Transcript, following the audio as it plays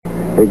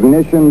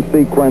Ignition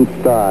sequence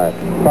start.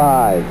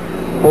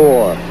 5,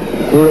 4,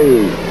 3,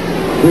 2.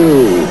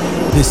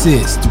 This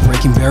is the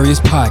Breaking Barriers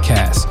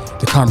Podcast,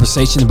 the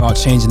conversation about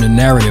changing the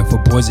narrative for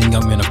boys and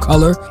young men of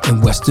color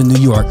in Western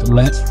New York.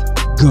 Let's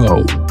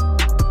go.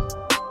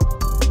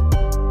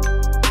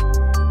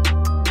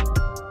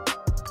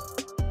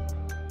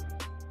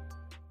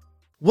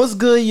 What's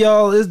good,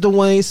 y'all? It's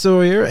Dwayne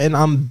Sawyer, and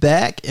I'm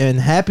back, and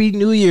Happy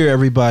New Year,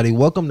 everybody.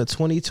 Welcome to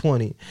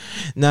 2020.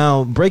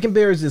 Now, Breaking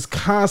Barriers is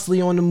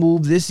constantly on the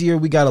move. This year,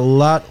 we got a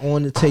lot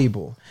on the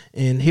table,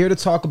 and here to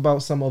talk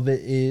about some of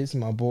it is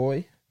my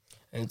boy,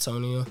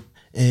 Antonio.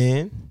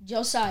 And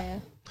Josiah.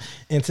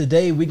 And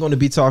today, we're going to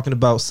be talking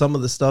about some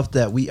of the stuff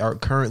that we are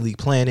currently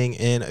planning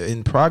and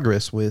in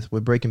progress with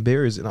Breaking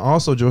Barriers, and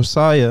also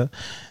Josiah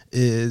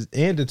and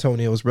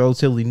Antonio is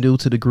relatively new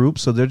to the group,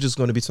 so they're just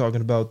going to be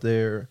talking about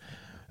their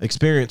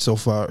experience so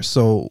far.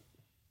 So,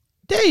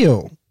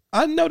 Daniel,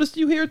 I noticed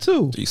you here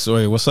too. G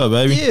Sawyer, what's up,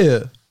 baby?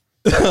 Yeah.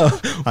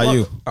 How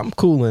you? I'm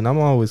cooling. I'm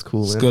always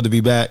cooling. It's good to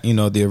be back. You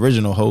know, the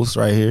original host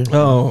right here.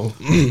 Oh,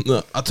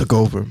 I took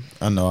over.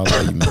 I know. I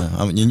love you, man.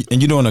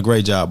 And you're doing a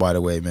great job, by the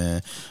way,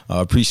 man.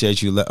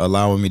 Appreciate you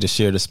allowing me to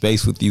share the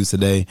space with you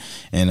today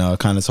and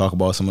kind of talk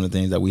about some of the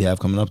things that we have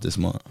coming up this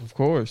month. Of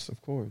course.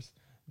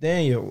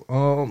 Daniel,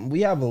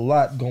 we have a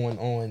lot going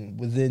on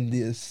within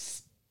this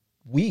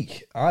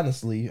week,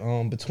 honestly.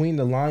 Between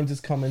the Lines is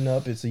coming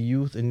up. It's a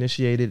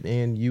youth-initiated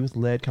and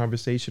youth-led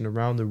conversation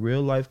around the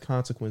real-life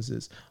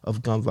consequences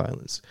of gun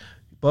violence.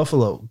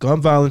 Buffalo,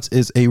 gun violence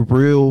is a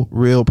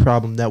real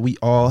problem that we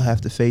all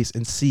have to face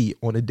and see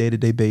on a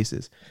day-to-day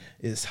basis.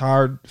 It's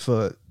hard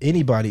for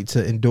anybody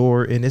to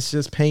endure, and it's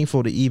just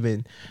painful to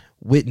even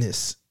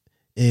witness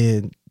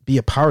and be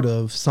a part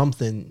of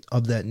something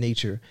of that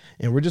nature.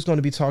 And we're just going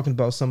to be talking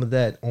about some of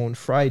that on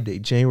Friday,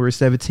 January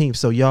 17th.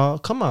 So y'all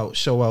come out,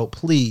 show out,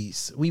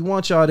 please. We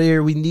want y'all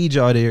there. We need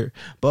y'all there.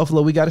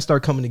 Buffalo, we got to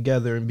start coming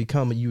together and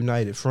become a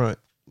united front,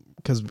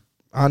 because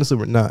honestly,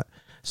 we're not.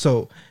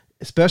 So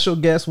a special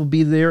guest will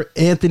be there,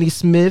 Anthony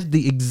Smith,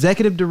 the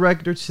executive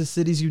director to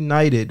Cities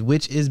United,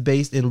 which is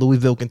based in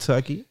Louisville,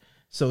 Kentucky.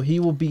 So he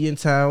will be in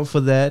town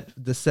for that,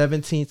 the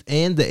 17th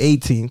and the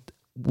 18th.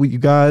 You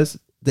guys,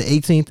 the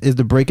 18th is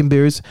the Breaking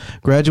Barriers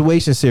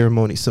graduation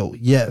ceremony. So,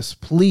 yes,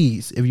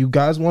 please, if you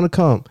guys want to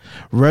come,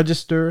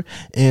 register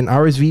and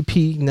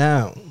RSVP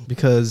now,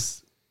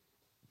 because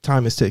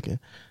time is ticking.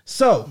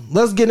 So,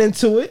 let's get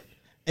into it,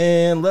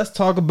 and let's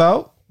talk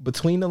about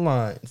Between the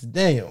Lines.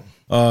 Daniel.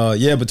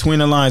 Between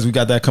the Lines, we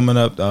got that coming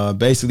up.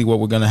 Basically, what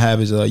we're going to have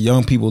is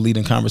young people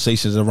leading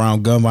conversations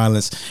around gun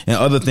violence and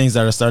other things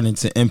that are starting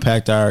to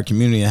impact our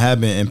community and have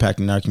been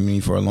impacting our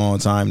community for a long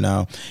time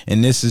now.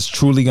 And this is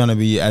truly going to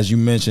be, as you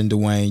mentioned,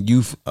 Dwayne,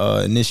 youth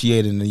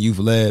initiated and youth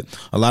led.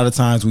 A lot of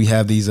times we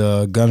have these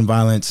gun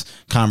violence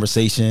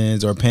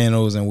conversations or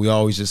panels, and we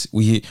always just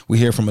we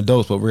hear from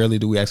adults, but rarely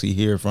do we actually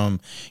hear from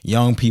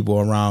young people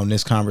around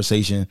this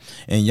conversation.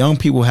 And young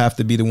people have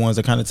to be the ones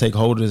that kind of take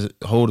hold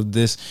of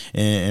this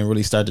and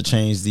really start to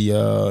change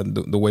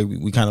the way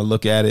we kind of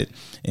look at it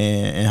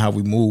and how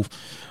we move.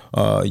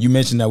 You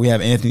mentioned that we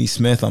have Anthony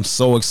Smith. I'm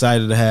so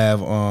excited to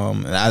have,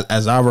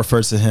 as I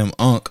refer to him,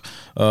 Unc,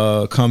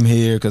 come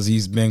here, because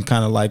he's been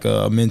kind of like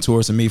a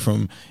mentor to me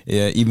from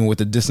even with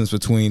the distance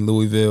between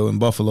Louisville and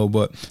Buffalo,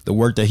 but the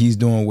work that he's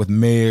doing with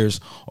mayors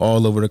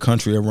all over the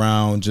country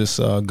around just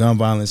gun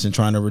violence and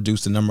trying to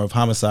reduce the number of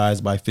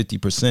homicides by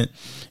 50%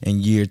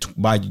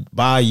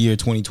 by year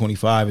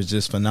 2025 is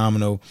just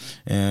phenomenal,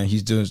 and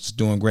he's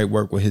doing great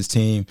work with his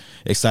team.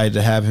 Excited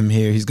to have him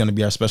here. He's going to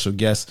be our special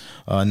guest,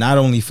 not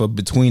only for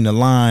Between the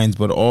Lines,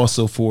 but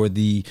also for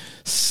the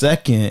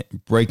second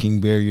Breaking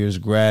Barriers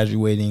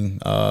graduating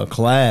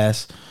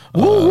class.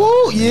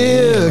 Woo!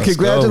 Yeah,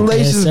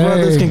 congratulations,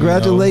 brothers!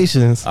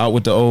 Congratulations! Out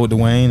with the old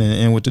Dwayne and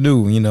in with the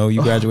new. You know,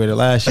 you graduated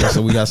last year,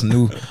 so we got some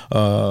new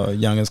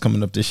youngins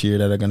coming up this year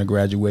that are going to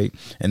graduate,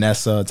 and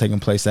that's taking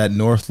place at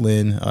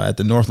Northland at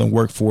the Northland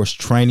Workforce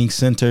Training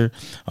Center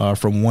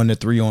from 1 to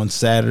 3 on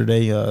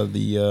Saturday,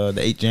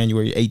 the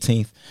January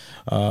 18th.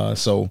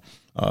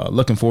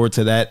 Looking forward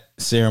to that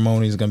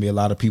ceremony. There's going to be a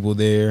lot of people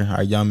there.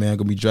 Our young men are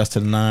going to be dressed to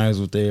the nines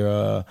with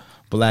their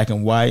black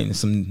and white, and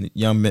some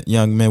young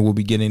men will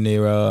be getting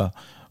their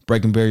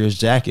Breaking Barriers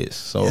jackets.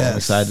 So yes. I'm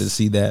excited to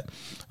see that.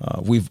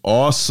 We've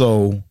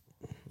also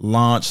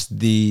launched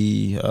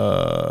the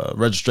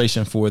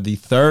registration for the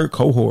third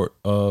cohort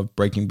of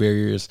Breaking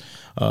Barriers.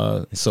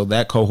 So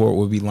that cohort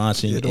will be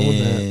launching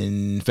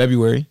in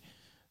February.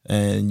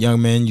 And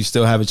young men, you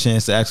still have a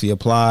chance to actually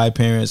apply.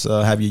 Parents,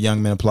 have your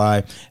young men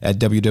apply at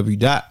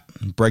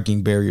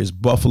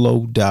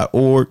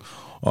www.breakingbarriersbuffalo.org.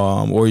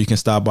 Or you can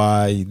stop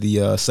by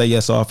the Say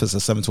Yes office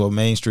at 712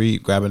 Main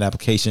Street, grab an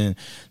application.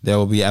 There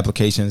will be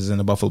applications in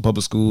the Buffalo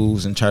Public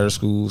Schools and charter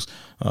schools.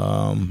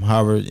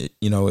 However,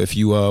 if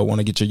you want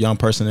to get your young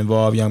person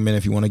involved, young men,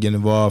 if you want to get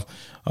involved,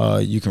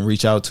 you can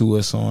reach out to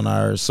us on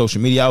our social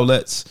media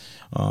outlets,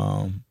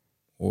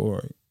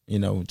 or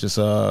just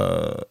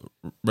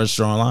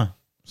register online.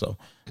 So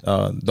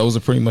those are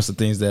pretty much the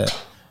things that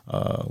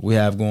we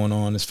have going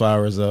on as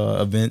far as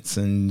events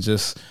and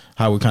just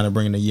how we're kind of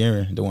bringing the year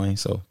in, Dwayne.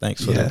 So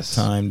thanks for the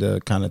time to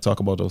kind of talk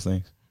about those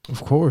things.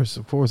 Of course.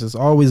 It's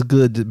always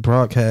good to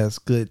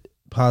broadcast good,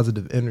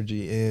 positive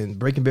energy, and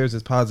Breaking Bears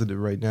is positive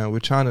right now. We're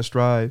trying to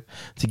strive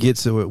to get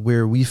to it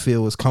where we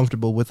feel is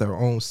comfortable with our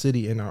own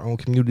city and our own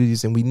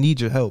communities, and we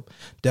need your help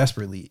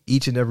desperately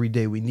each and every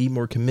day. We need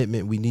more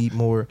commitment. We need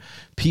more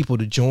people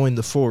to join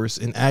the force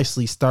and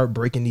actually start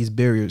breaking these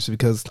barriers,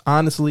 because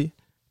honestly,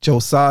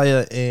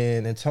 Josiah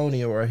and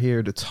Antonio are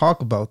here to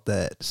talk about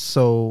that.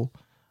 So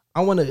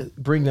I want to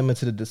bring them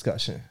into the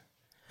discussion.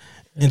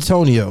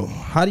 Antonio,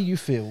 how do you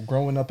feel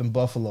growing up in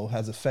Buffalo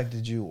has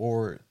affected you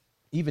or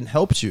even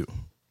helped you?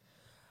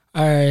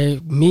 All right,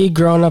 me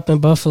growing up in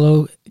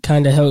Buffalo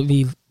kind of helped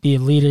me be a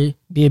leader,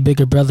 be a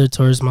bigger brother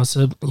towards my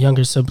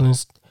younger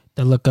siblings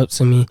that look up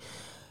to me.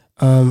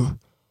 And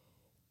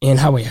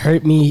how it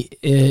hurt me,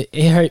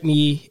 it hurt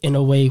me in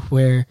a way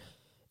where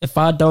if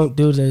I don't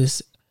do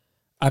this,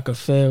 I could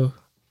fail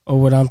or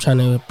what I'm trying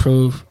to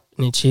improve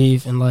and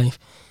achieve in life.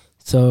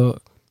 So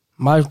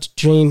my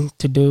dream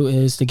to do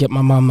is to get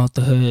my mom out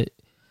the hood.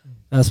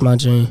 That's my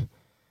dream.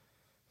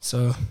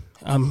 So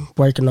I'm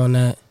working on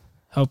that,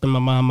 helping my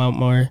mom out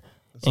more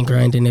and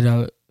grinding it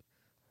out.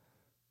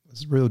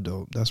 That's real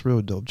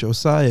dope.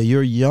 Josiah,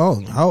 you're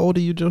young. How old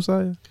are you,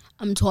 Josiah?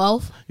 I'm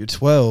 12. You're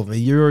 12, and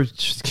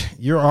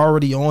you're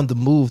already on the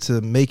move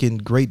to making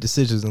great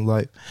decisions in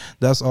life.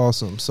 That's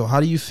awesome. So how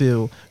do you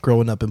feel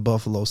growing up in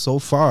Buffalo so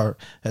far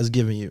has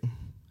given you?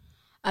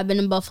 I've been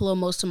in Buffalo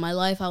most of my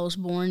life. I was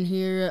born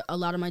here. A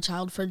lot of my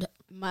childhood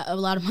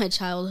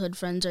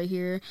friends are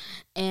here,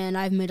 and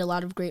I've made a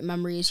lot of great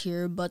memories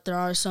here, but there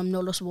are some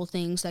noticeable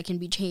things that can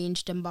be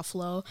changed in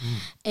Buffalo.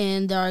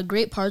 And there are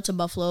great parts of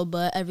Buffalo,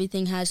 but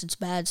everything has its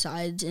bad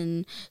sides,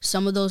 and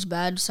some of those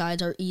bad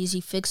sides are easy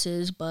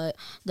fixes, but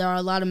there are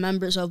a lot of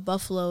members of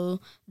Buffalo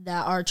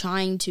that are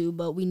trying to,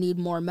 but we need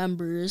more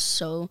members,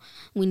 so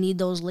we need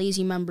those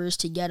lazy members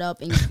to get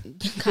up and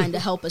kind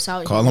of help us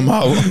out. Call them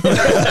out.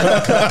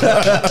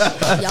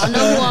 Y'all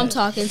know who I'm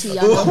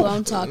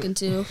talking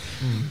to.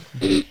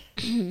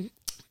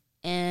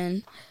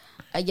 And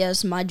I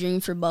guess my dream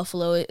for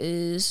Buffalo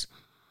is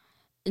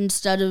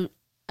instead of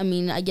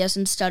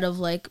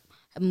like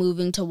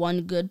moving to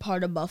one good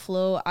part of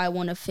Buffalo, I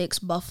want to fix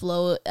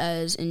Buffalo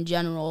as in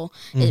general.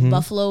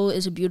 Buffalo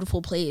is a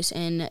beautiful place,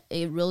 and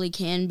it really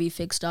can be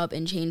fixed up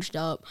and changed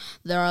up.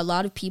 There are a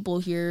lot of people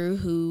here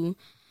who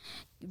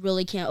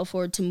really can't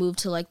afford to move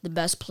to like the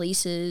best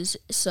places,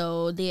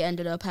 so they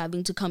ended up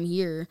having to come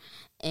here.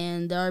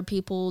 And there are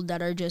people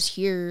that are just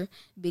here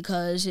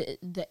because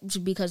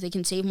they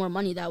can save more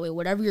money that way.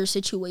 Whatever your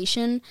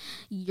situation,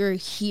 you're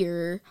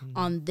here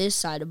on this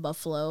side of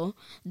Buffalo.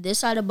 This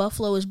side of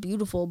Buffalo is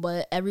beautiful,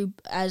 but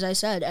as I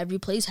said, every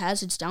place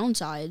has its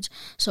downsides.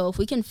 So if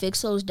we can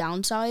fix those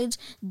downsides,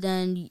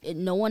 then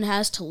no one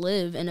has to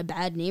live in a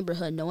bad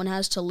neighborhood. No one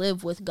has to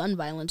live with gun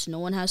violence. No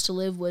one has to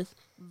live with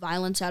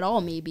violence at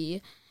all,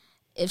 maybe.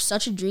 If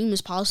such a dream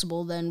is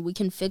possible, then we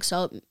can fix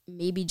up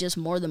maybe just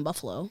more than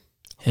Buffalo.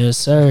 Yes,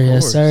 sir.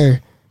 Yes, sir.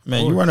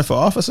 Man, you running for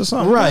office or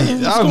something? Right.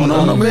 What's going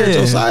on over here,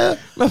 Josiah?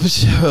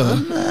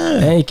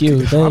 Thank you,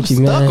 man.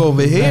 Stuck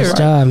over here. Nice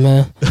job,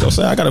 man.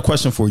 Josiah, I got a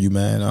question for you,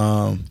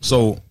 man.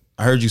 So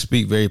I heard you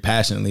speak very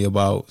passionately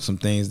about some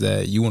things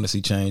that you want to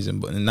see change,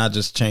 and not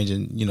just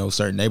changing,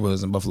 certain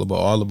neighborhoods in Buffalo, but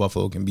all of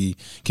Buffalo can be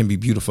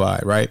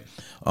beautified, right?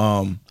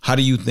 How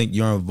do you think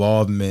your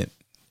involvement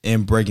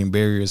in breaking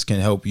barriers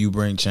can help you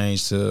bring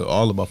change to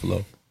all of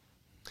Buffalo?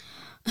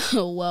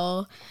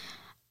 Well,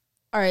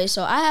 all right,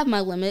 so I have my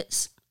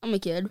limits. I'm a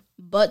kid,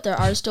 but there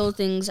are still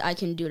things I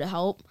can do to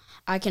help.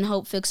 I can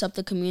help fix up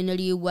the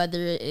community, whether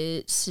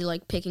it's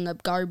like picking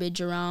up garbage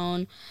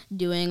around,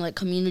 doing like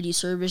community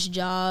service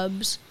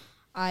jobs.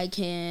 I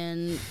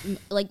can,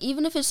 like,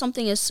 even if it's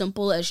something as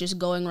simple as just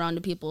going around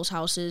to people's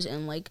houses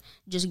and like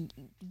just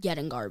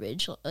getting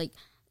garbage. Like,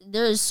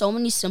 there's so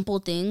many simple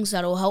things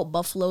that'll help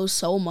Buffalo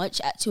so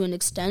much to an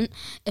extent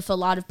if a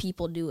lot of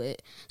people do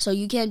it. So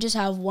you can't just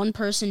have one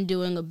person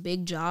doing a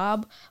big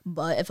job,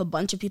 but if a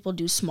bunch of people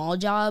do small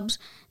jobs,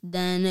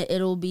 then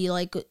it'll be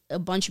like a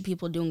bunch of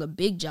people doing a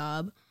big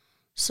job.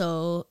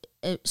 So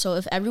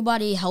if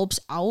everybody helps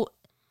out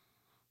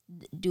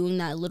doing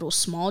that little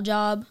small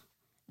job,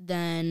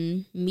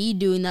 then me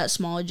doing that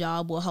small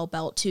job will help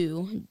out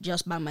too,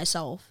 just by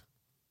myself.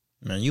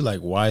 Man, you like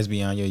wise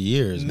beyond your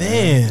years,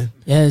 man.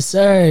 Yes,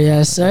 sir,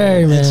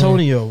 man.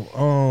 Antonio,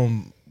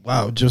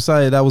 wow,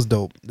 Josiah, that was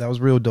dope. That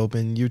was real dope,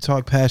 and you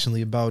talk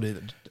passionately about it.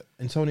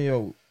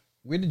 Antonio,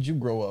 where did you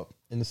grow up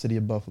in the city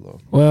of Buffalo?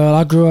 Well,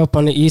 I grew up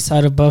on the east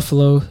side of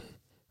Buffalo.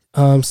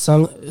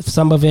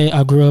 Some of it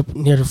I grew up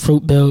near the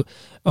fruit belt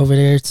over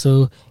there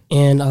too,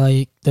 and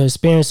like the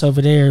experience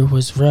over there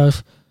was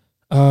rough.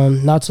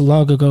 Not too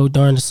long ago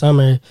during the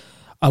summer,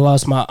 I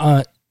lost my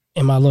aunt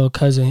and my little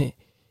cousin.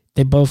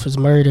 They both was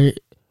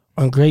murdered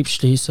on Grape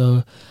Street,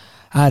 so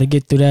I had to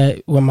get through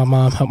that with my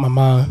mom, help my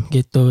mom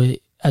get through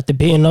it. After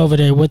being over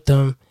there with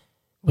them,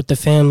 with the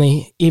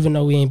family, even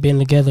though we ain't been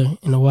together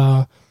in a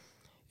while,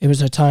 it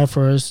was a time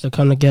for us to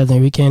come together.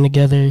 We came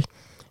together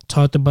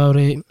talked about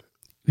it.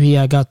 We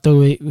got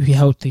through it. We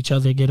helped each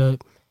other get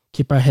up,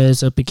 keep our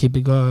heads up, and keep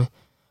it going.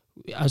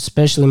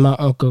 Especially my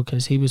uncle,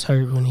 because he was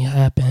hurt when it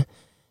happened.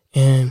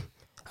 And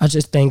I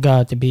just thank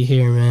God to be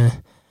here,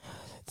 man.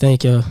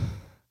 Thank you.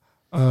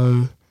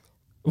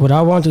 What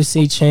I want to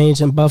see change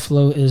in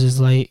Buffalo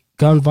is like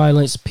gun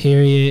violence,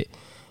 period.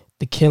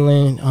 The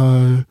killing,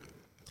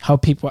 how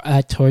people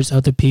act towards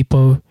other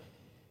people,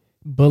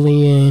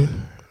 bullying,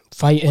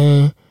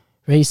 fighting,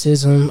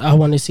 racism. I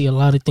want to see a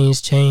lot of things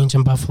change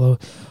in Buffalo.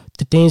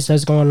 The things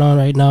that's going on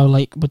right now,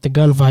 like with the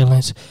gun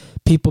violence,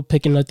 people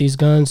picking up these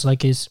guns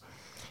like it's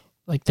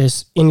like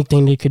there's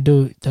anything they could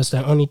do. That's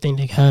the only thing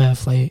they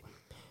have. Like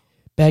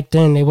back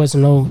then, there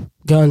wasn't no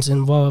guns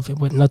involved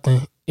with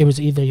nothing. It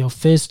was either your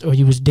fist or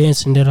you was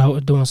dancing it out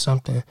or doing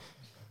something,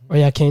 or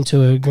y'all came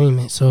to an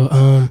agreement.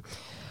 So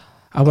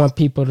I want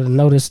people to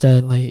notice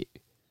that, like,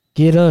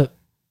 get up,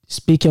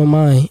 speak your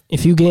mind.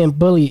 If you getting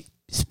bullied,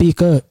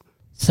 speak up.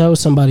 Tell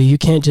somebody. You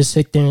can't just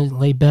sit there and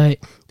lay back.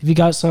 If you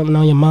got something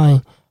on your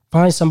mind,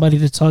 find somebody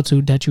to talk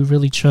to that you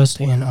really trust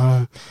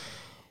and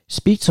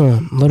speak to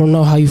them. Let them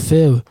know how you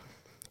feel.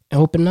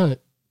 And open up.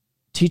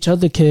 Teach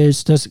other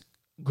kids that's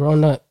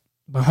grown up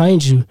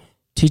behind you.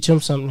 Teach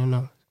them something to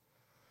know.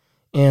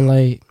 And,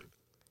 like,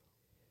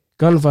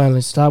 gun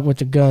violence, stop with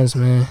the guns,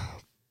 man.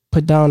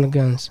 Put down the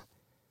guns.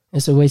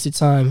 It's a waste of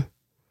time.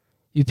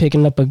 You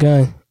picking up a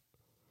gun,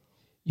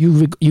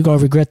 you gonna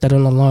regret that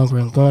in the long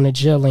run. Going to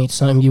jail ain't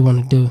something you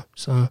want to do.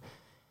 So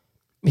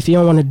if you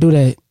don't want to do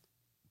that,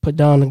 put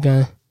down the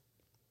gun.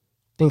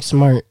 Think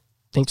smart.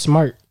 Think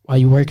smart while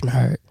you working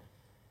hard.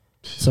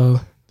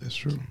 So that's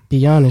true.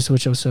 Be honest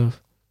with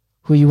yourself.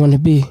 Who you want to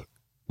be.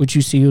 What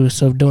you see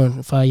yourself doing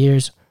in 5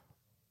 years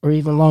or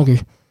even longer.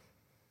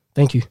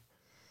 Thank you.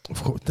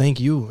 Of course. Thank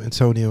you,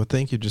 Antonio.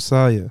 Thank you,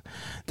 Josiah.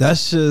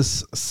 That's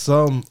just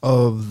some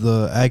of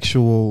the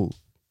actual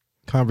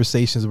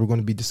conversations we're going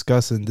to be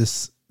discussing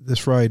this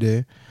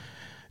Friday,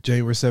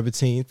 January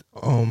 17th,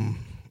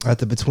 at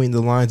the Between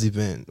the Lines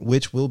event,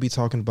 which we'll be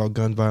talking about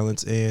gun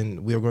violence,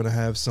 and we are going to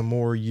have some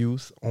more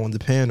youth on the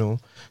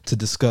panel to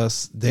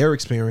discuss their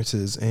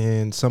experiences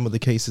and some of the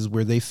cases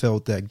where they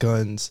felt that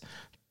guns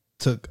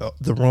took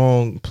the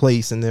wrong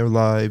place in their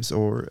lives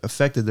or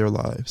affected their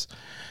lives.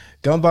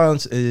 Gun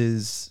violence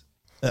is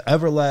an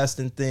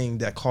everlasting thing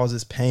that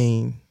causes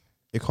pain.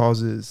 It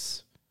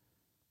causes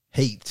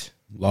hate,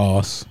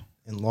 loss,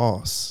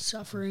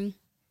 suffering,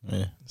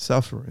 pain.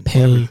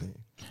 Everything.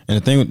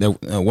 And the thing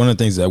that one of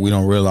the things that we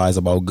don't realize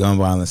about gun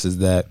violence is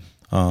that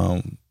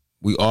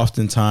we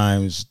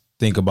oftentimes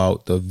think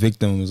about the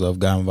victims of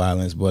gun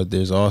violence, but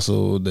there's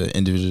also the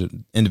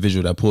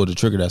individual that pulled the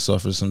trigger that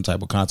suffers some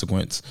type of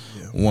consequence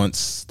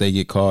once they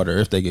get caught or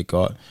if they get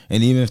caught.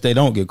 And even if they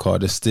don't get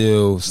caught, it's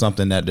still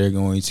something that they're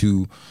going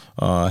to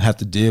have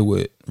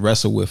to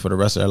wrestle with for the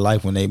rest of their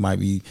life when they might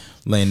be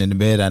laying in the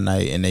bed at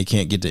night and they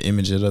can't get the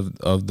image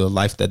of the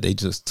life that they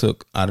just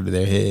took out of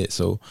their head.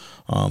 So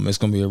it's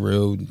going to be a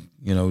real,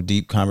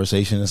 deep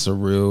conversation. It's a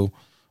real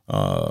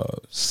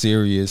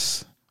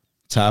serious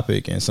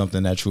topic and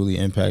something that truly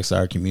impacts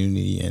our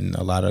community and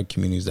a lot of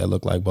communities that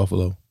look like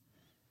Buffalo.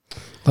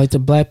 Like the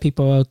black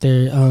people out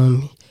there,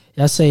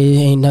 y'all say it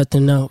ain't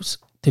nothing else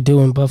to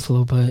do in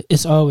Buffalo, but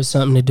it's always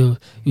something to do.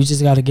 You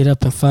just got to get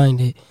up and find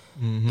it.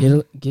 Mm-hmm.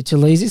 Get your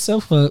lazy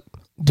self up,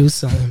 do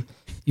something.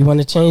 You want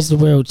to change the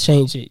world,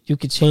 change it. You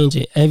can change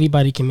it.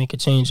 Everybody can make a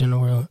change in the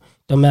world.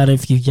 Don't matter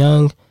if you're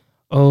young,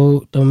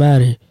 old, don't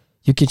matter.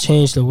 You can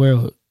change the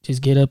world.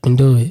 Just get up and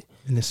do it.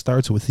 And it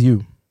starts with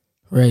you.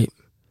 Right.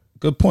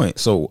 Good point.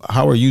 So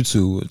how are you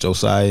two,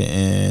 Josiah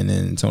and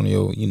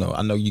Antonio?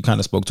 I know you kind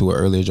of spoke to it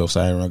earlier,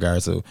 Josiah, in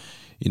regards to,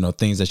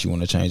 things that you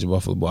want to change in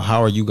Buffalo. But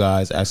how are you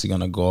guys actually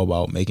going to go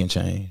about making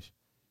change?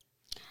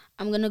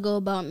 I'm going to go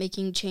about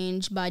making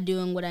change by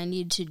doing what I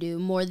need to do,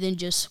 more than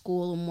just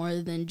school, more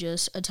than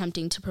just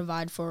attempting to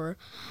provide for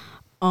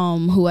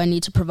who I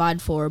need to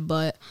provide for.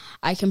 But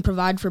I can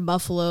provide for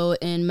Buffalo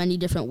in many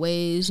different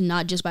ways,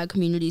 not just by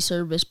community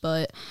service,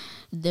 but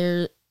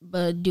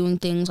doing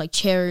things like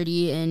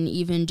charity and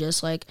even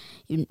just like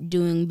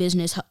doing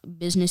business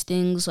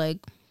things like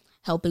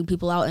helping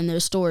people out in their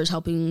stores,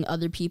 helping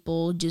other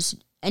people,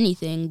 just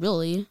anything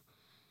really.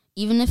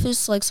 Even if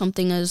it's like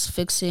something as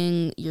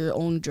fixing your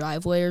own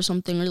driveway or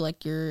something, or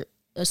like a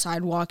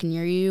sidewalk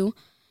near you,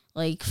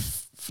 like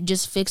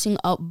just fixing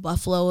up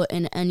Buffalo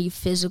in any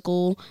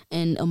physical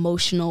and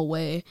emotional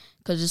way,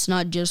 because it's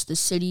not just the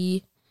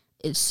city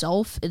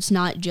itself. It's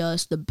not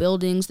just the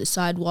buildings, the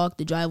sidewalk,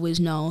 the driveways.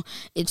 No,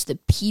 it's the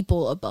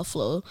people of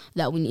Buffalo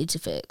that we need to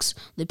fix.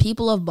 The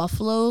people of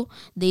Buffalo,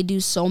 they do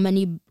so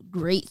many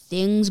great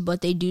things,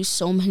 but they do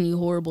so many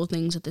horrible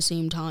things at the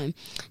same time.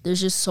 There's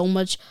just so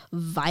much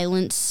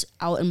violence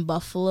out in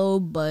Buffalo,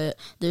 but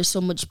there's so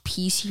much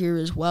peace here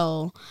as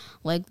well.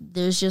 Like,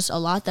 there's just a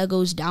lot that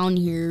goes down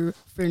here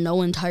for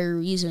no entire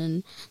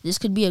reason. This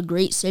could be a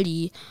great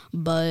city,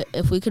 but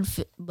if we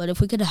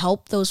could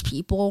help those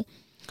people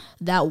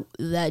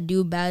that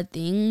do bad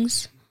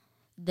things,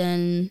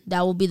 then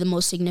that will be the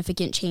most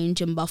significant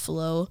change in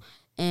Buffalo,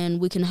 and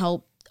we can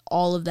help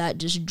all of that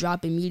just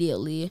drop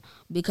immediately,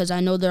 because I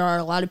know there are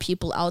a lot of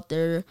people out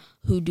there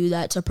who do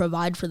that to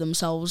provide for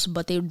themselves,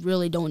 but they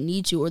really don't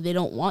need to, or they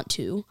don't want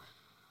to.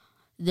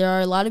 There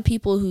are a lot of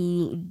people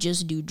who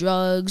just do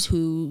drugs,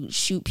 who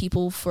shoot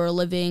people for a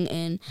living,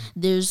 and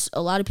there's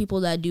a lot of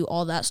people that do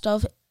all that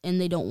stuff and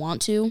they don't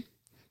want to.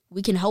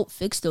 We can help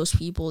fix those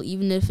people,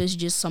 even if it's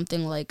just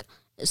something like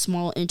a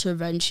small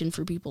intervention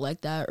for people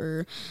like that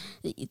or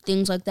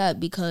things like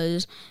that,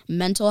 because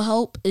mental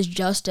health is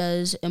just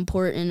as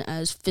important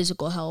as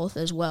physical health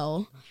as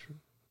well.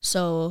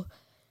 So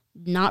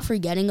not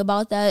forgetting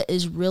about that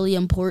is really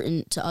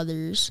important to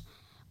others.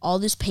 All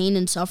this pain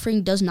and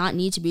suffering does not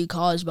need to be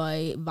caused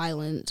by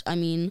violence. I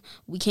mean,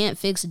 we can't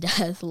fix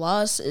death.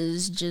 Loss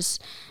is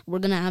just, we're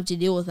going to have to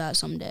deal with that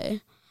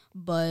someday.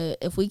 But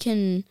if we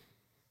can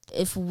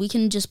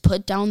just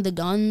put down the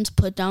guns,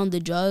 put down the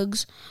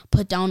drugs,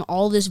 put down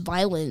all this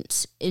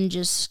violence, and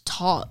just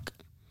talk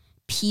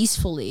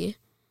peacefully,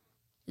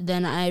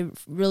 then I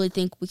really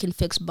think we can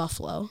fix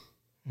Buffalo.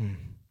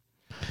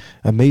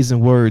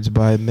 Amazing words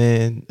by a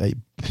man,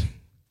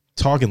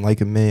 talking like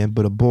a man,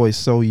 but a boy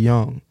so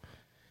young.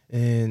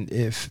 And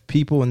if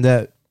people in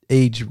that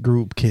age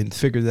group can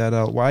figure that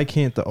out, why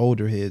can't the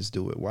older heads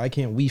do it? Why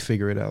can't we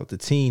figure it out? The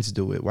teens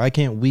do it. Why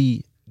can't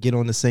we get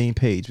on the same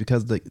page?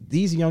 Because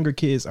these younger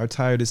kids are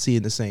tired of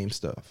seeing the same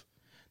stuff.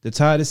 They're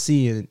tired of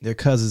seeing their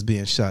cousins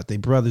being shot, their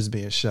brothers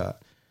being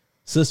shot,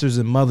 sisters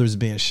and mothers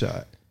being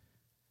shot.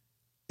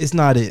 It's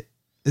not it.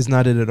 It's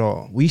not it at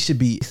all. We should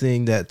be a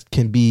thing that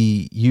can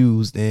be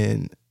used.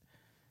 And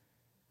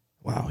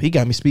wow, he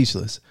got me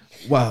speechless.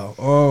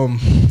 Wow.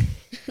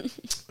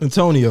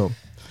 Antonio,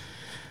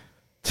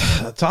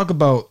 talk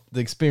about the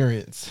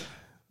experience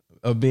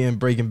of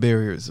breaking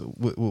barriers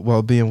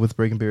while being with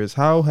Breaking Barriers.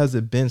 How has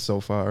it been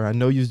so far? I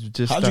know you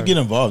just How'd you get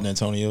involved,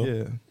 Antonio?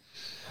 Yeah.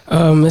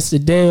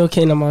 Mr. Daniel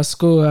came to my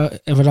school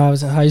when I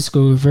was in high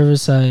school,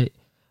 Riverside.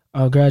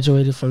 I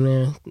graduated from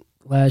there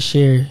last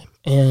year,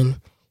 and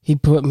he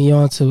put me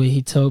onto it.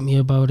 He told me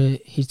about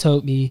it. He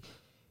told me,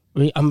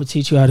 I'm going to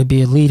teach you how to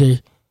be a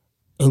leader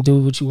and do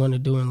what you want to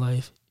do in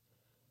life.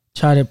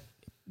 Try to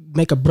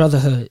make a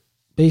brotherhood.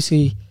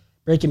 Basically,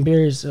 Breaking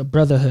Barriers is a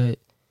brotherhood.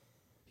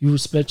 You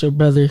respect your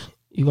brother,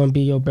 you're going to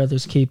be your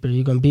brother's keeper.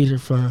 You're going to be there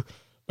for him.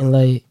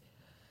 And,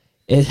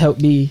 it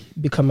helped me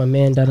become a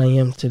man that I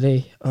am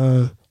today.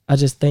 I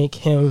just thank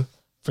him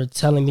for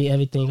telling me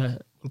everything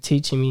and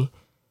teaching me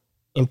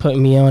and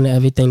putting me on to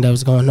everything that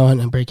was going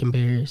on in Breaking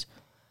Barriers.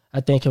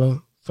 I thank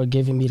him for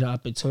giving me the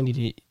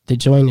opportunity to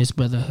join this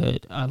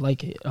brotherhood. I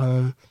like it.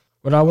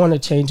 What I want to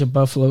change in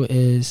Buffalo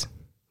is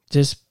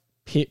just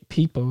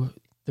people,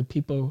 the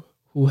people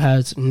who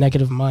has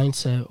negative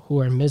mindset, who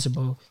are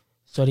miserable,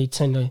 so they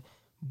tend to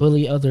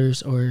bully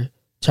others or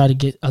try to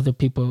get other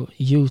people,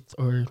 youth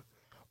or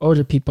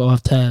older people,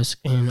 off task.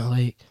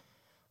 And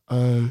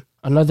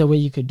another way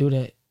you could do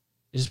that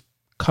is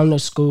come to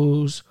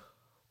schools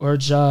or a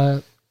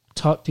job,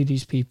 talk to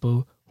these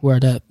people who are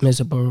that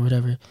miserable or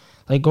whatever.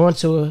 Like going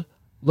to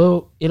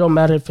it don't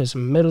matter if it's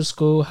middle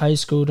school, high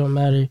school, don't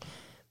matter.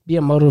 Be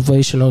a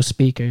motivational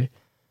speaker.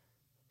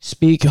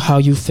 Speak how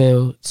you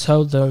feel.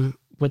 Tell them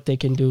what they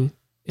can do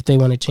if they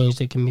want to change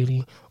their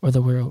community or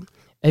the world.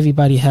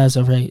 Everybody has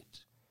a right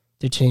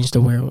to change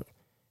the world.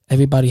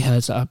 Everybody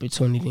has the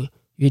opportunity.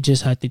 You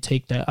just have to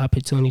take that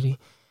opportunity.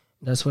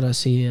 That's what I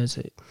see as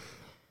it.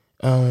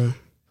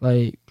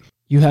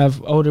 You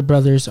have older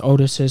brothers,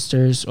 older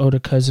sisters, older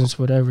cousins,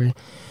 whatever.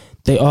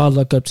 They all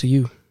look up to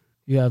you.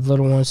 You have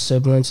little ones,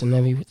 siblings, and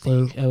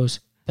everything else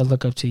that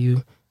look up to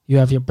you. You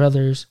have your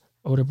brothers,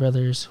 older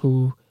brothers,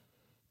 who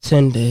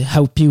tend to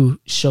help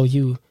you, show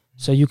you,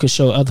 so you can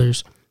show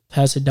others.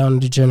 Pass it down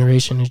to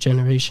generation to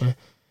generation.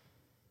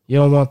 You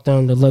don't want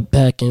them to look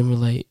back and be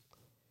like,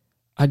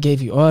 I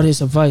gave you all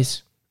this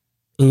advice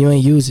and you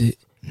ain't use it.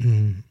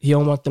 You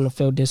don't want them to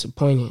feel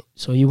disappointed.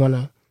 So you want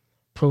to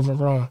prove them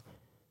wrong.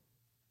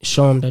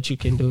 Show them that you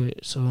can do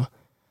it. So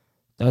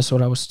that's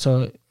what I was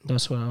taught.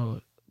 That's what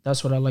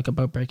I like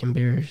about Breaking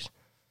Barriers.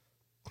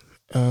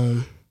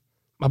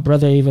 My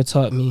brother even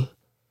taught me,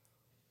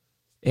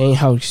 it ain't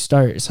how you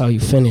start, it's how you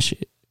finish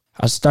it.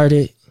 I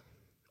started,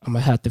 I'm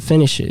going to have to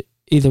finish it.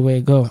 Either way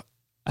it go,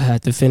 I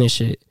had to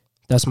finish it.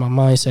 That's my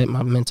mindset,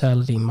 my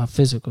mentality, my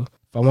physical.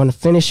 If I want to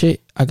finish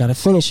it, I got to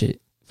finish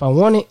it. If I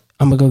want it,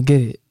 I'm going to go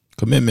get it.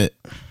 Commitment.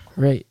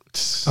 Right.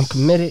 I'm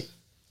committed.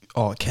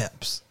 All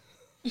caps.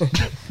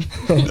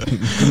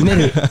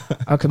 Committed.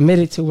 I'm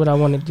committed to what I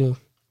want to do.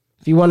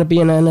 If you want to be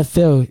in the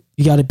NFL,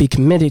 you got to be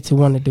committed to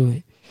want to do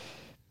it.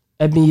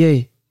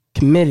 NBA,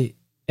 committed.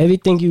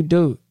 Everything you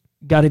do,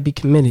 got to be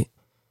committed.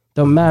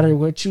 Don't matter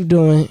what you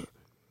doing.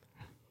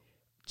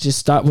 Just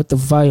stop with the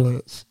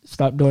violence.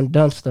 Stop doing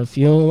dumb stuff.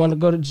 You don't want to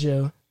go to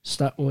jail,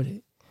 stop with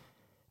it.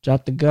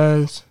 Drop the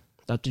guns,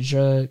 stop the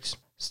drugs.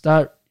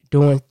 Start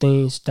doing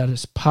things that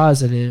is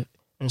positive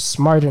and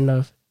smart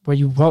enough where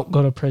you won't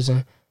go to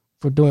prison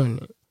for doing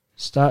it.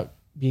 Stop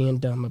being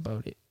dumb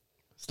about it.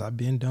 Stop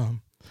being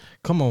dumb.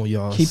 Come on,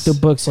 y'all. Keep the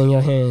books in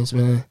your hands,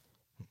 man.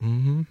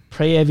 Mm-hmm.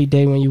 Pray every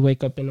day when you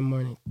wake up in the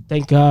morning.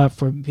 Thank God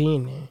for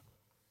being there.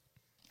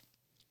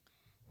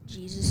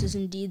 Jesus is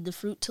indeed the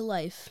fruit to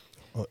life.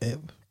 Oh,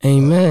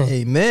 Amen.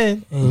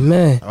 amen.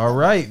 Amen. All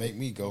right, Make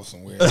me go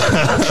somewhere.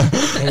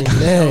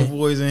 Amen.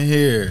 Boys in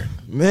here.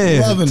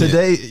 man. Loving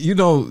Today,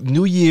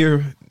 new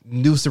year,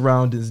 new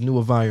surroundings, new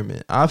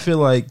environment. I feel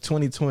like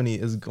 2020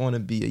 is going to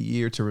be a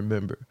year to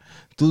remember,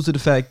 due to the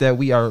fact that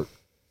we are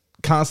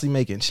constantly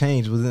making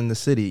change within the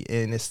city,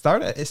 and it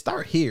start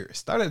here.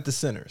 Start at the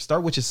center.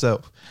 Start with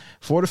yourself.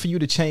 For order for you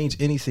to change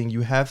anything,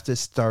 you have to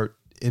start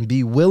and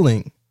be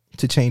willing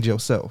to change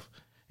yourself.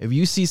 If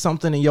you see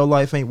something in your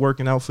life ain't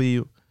working out for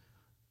you,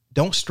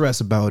 don't stress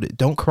about it.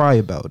 Don't cry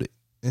about it.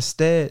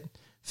 Instead,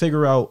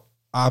 figure out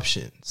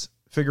options.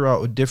 Figure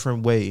out a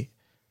different way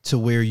to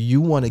where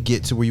you want to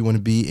get to where you want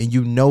to be, and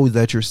you know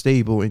that you're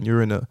stable and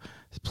you're in a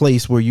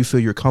place where you feel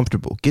you're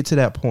comfortable. Get to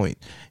that point.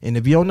 And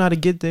if you don't know how to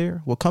get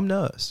there, well, come to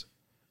us.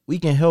 We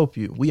can help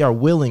you. We are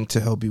willing to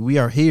help you. We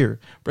are here.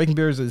 Breaking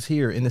Barriers is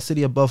here in the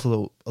city of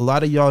Buffalo. A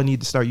lot of y'all need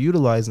to start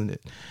utilizing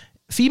it.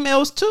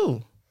 Females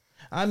too.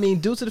 I mean,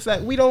 due to the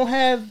fact we don't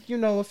have,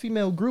 a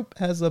female group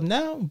as of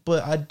now,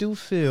 but I do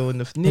feel in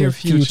the near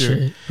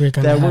future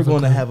that we're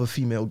going to have a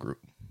female group.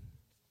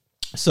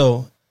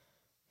 So,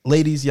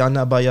 ladies, y'all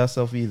not by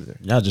yourself either.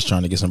 Y'all just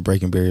trying to get some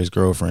Breaking Barriers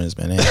girlfriends,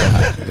 man.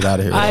 Get out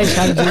of here. I ain't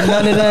trying to do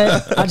none of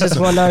that. I just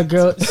want our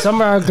girls.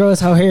 Some of our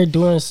girls out here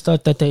doing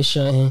stuff that they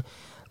shouldn't.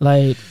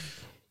 Like,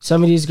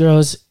 some of these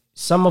girls,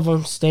 some of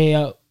them stay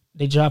out.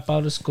 They drop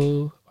out of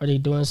school, or they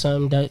doing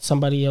something that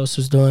somebody else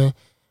was doing.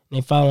 They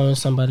following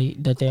somebody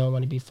that they don't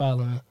want to be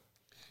following.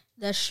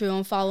 That's true.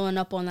 I'm following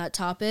up on that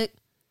topic.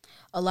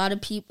 A lot of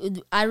people,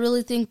 I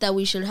really think that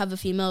we should have a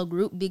female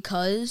group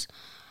because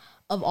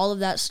of all of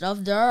that stuff.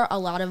 There are a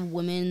lot of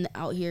women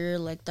out here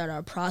that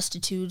are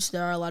prostitutes.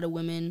 There are a lot of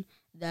women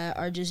that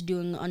are just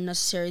doing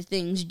unnecessary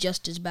things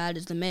just as bad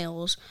as the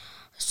males.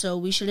 So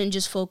we shouldn't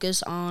just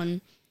focus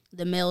on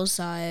the male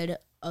side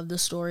of the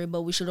story,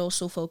 but we should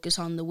also focus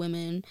on the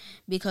women,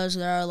 because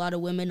there are a lot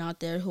of women out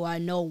there who I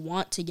know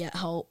want to get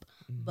help,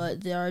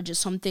 but there are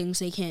just some things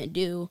they can't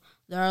do.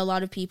 There are a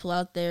lot of people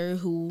out there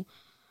who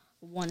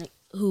want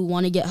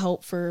to get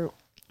help for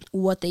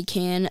what they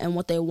can and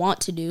what they want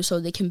to do so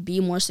they can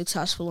be more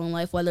successful in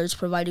life, whether it's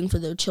providing for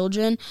their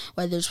children,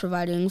 whether it's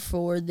providing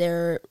for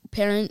their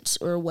parents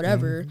or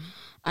whatever.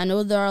 I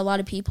know there are a lot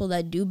of people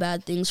that do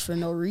bad things for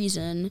no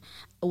reason,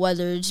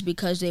 whether it's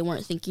because they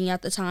weren't thinking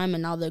at the time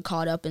and now they're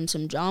caught up in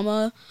some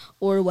drama,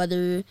 or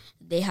whether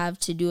they have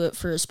to do it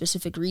for a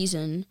specific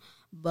reason.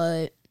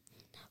 But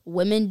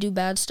women do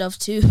bad stuff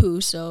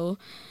too, so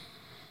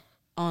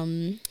y'all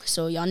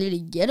need to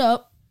get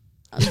up.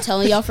 I'm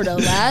telling y'all for the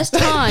last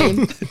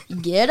time,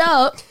 get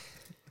up,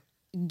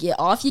 get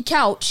off your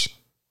couch,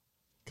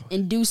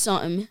 and do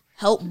something.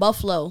 Help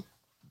Buffalo.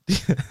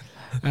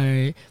 All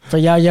right. For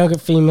y'all younger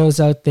females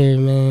out there,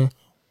 man,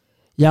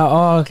 y'all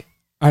all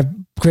are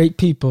great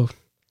people.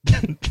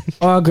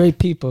 All great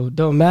people.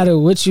 Don't matter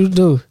what you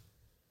do.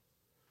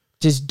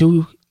 Just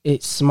do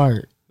it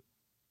smart.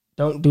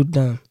 Don't do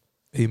dumb.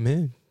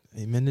 Amen.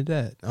 Amen to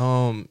that.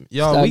 Y'all,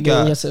 Stop we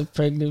getting got yourself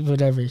pregnant,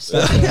 whatever.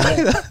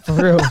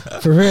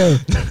 For real.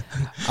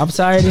 I'm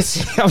sorry to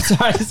see.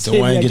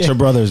 Dwayne, get your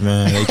brothers,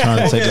 man. They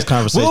trying to take this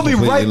conversation. We'll be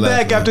right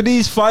back after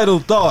these final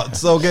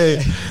thoughts.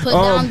 Okay. Put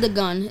down the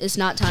gun. It's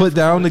not time. Put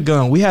down the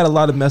gun. We had a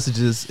lot of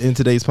messages in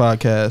today's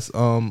podcast.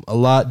 A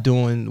lot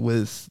doing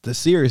with the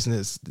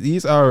seriousness.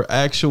 These are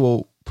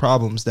actual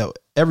problems that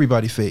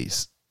everybody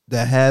face.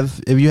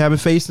 If you haven't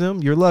faced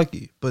them, you're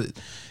lucky. But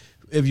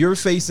if you're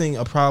facing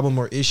a problem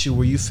or issue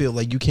where you feel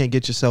like you can't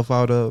get yourself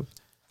out of,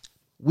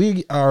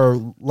 we are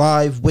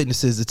live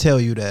witnesses to tell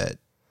you that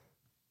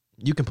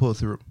you can pull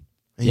through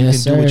and you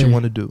can do what you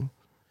want to do.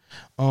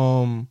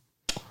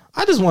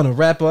 I just want to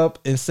wrap up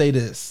and say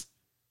this.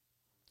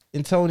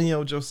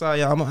 Antonio,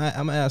 Josiah, I'm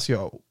gonna ask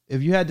y'all,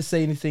 if you had to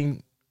say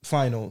anything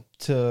final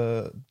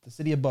to the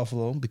city of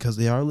Buffalo, because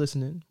they are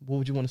listening, what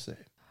would you want to say?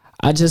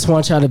 I just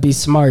want y'all to be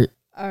smart.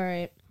 All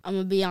right. I'm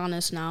going to be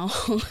honest now.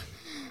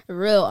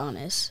 Real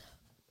honest.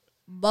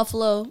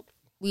 Buffalo,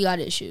 we got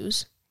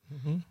issues.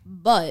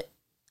 But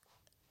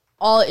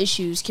all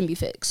issues can be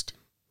fixed.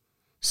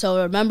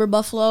 So remember,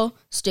 Buffalo,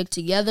 stick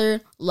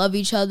together, love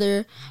each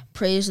other,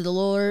 praise the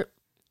Lord.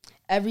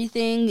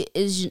 Everything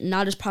is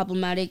not as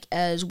problematic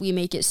as we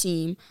make it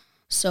seem.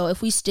 So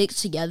if we stick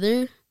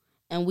together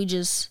and we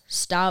just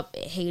stop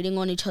hating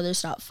on each other,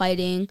 stop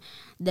fighting,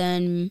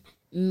 then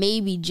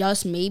maybe,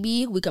 just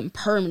maybe, we can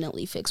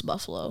permanently fix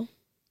Buffalo.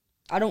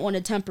 I don't want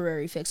a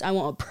temporary fix. I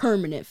want a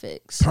permanent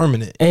fix.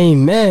 Permanent.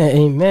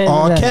 Amen.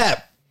 All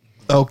cap.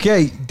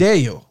 Okay,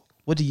 Daniel,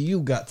 what do you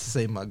got to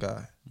say, my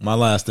guy? My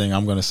last thing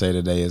I'm going to say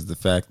today is the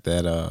fact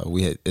that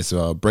it's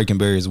a Breaking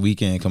Barriers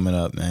weekend coming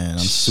up, man. I'm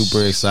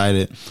super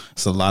excited.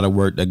 It's a lot of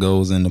work that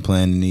goes into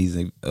planning these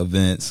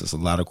events. It's a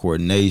lot of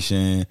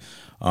coordination.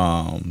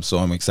 So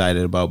I'm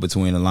excited about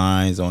Between the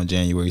Lines on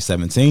January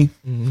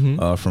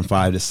 17th from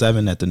 5 to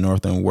 7 at the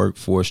Northland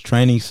Workforce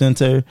Training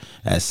Center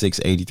at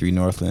 683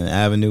 Northland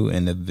Avenue.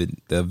 And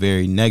the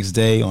very next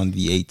day on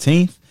the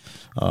 18th,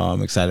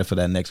 I'm excited for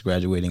that next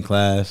graduating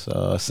class,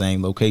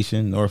 same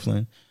location,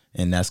 Northland.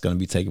 And that's going to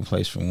be taking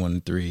place from 1 to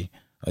 3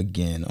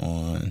 again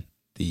on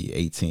the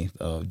 18th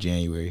of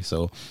January.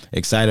 So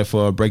excited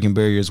for Breaking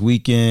Barriers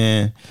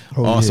weekend.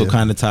 Also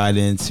kind of tied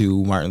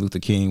into Martin Luther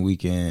King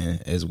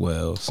weekend as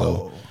well.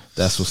 So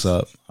that's what's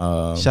up.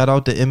 Shout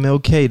out to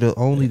MLK,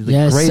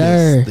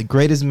 the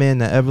greatest man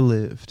that ever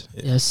lived.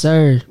 Yes,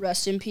 sir.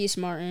 Rest in peace,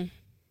 Martin.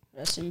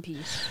 Rest in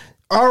peace.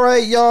 All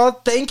right, y'all.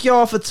 Thank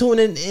y'all for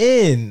tuning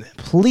in.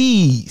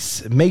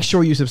 Please make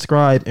sure you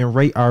subscribe and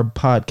rate our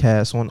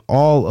podcast on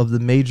all of the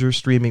major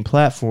streaming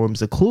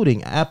platforms,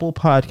 including Apple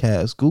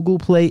Podcasts, Google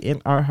Play,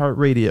 and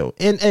iHeartRadio.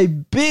 And a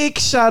big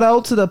shout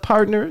out to the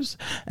partners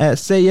at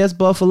Say Yes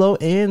Buffalo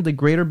and the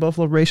Greater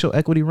Buffalo Racial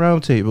Equity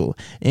Roundtable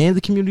and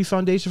the Community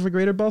Foundation for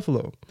Greater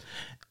Buffalo.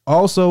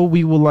 Also,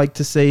 we would like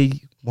to say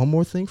one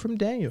more thing from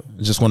Daniel.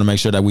 Just want to make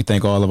sure that we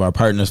thank all of our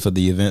partners for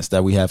the events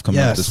that we have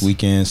coming up this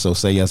weekend. So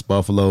Say Yes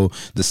Buffalo,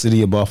 the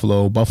City of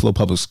Buffalo, Buffalo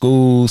Public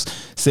Schools,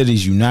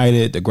 Cities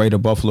United, the Greater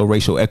Buffalo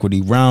Racial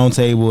Equity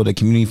Roundtable, the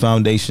Community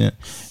Foundation,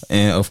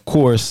 and of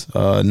course,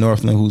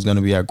 Northland, who's going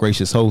to be our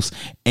gracious host,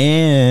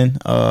 and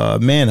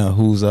Manna,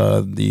 who's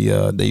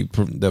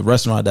the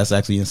restaurant that's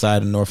actually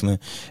inside of Northland.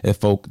 If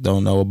folk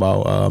don't know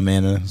about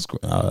Manna,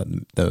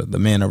 the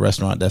Manna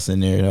restaurant that's in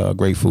there,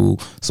 great food.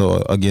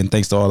 So again,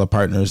 thanks to all the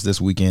partners this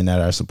weekend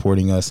that are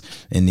supporting us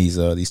in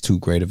these two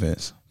great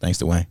events. Thanks,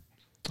 Dwayne.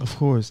 Of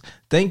course.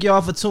 Thank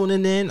y'all for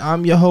tuning in.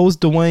 I'm your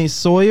host, Dwayne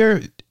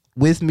Sawyer.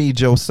 With me,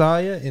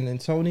 Josiah and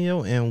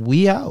Antonio, and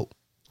we out.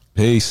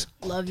 Peace.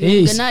 Love you.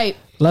 Peace. Good night.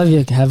 Love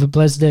you. Have a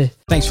blessed day.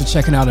 Thanks for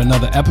checking out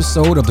another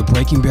episode of the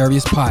Breaking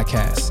Barriers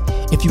podcast.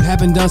 If you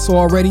haven't done so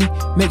already,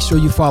 make sure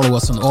you follow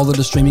us on all of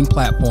the streaming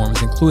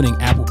platforms,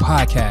 including Apple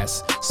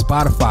Podcasts,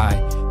 Spotify,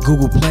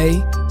 Google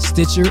Play,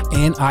 Stitcher,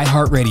 and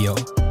iHeartRadio.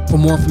 For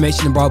more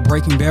information about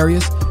Breaking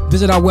Barriers,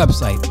 visit our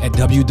website at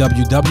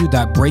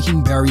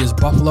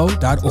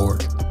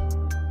www.breakingbarriersbuffalo.org.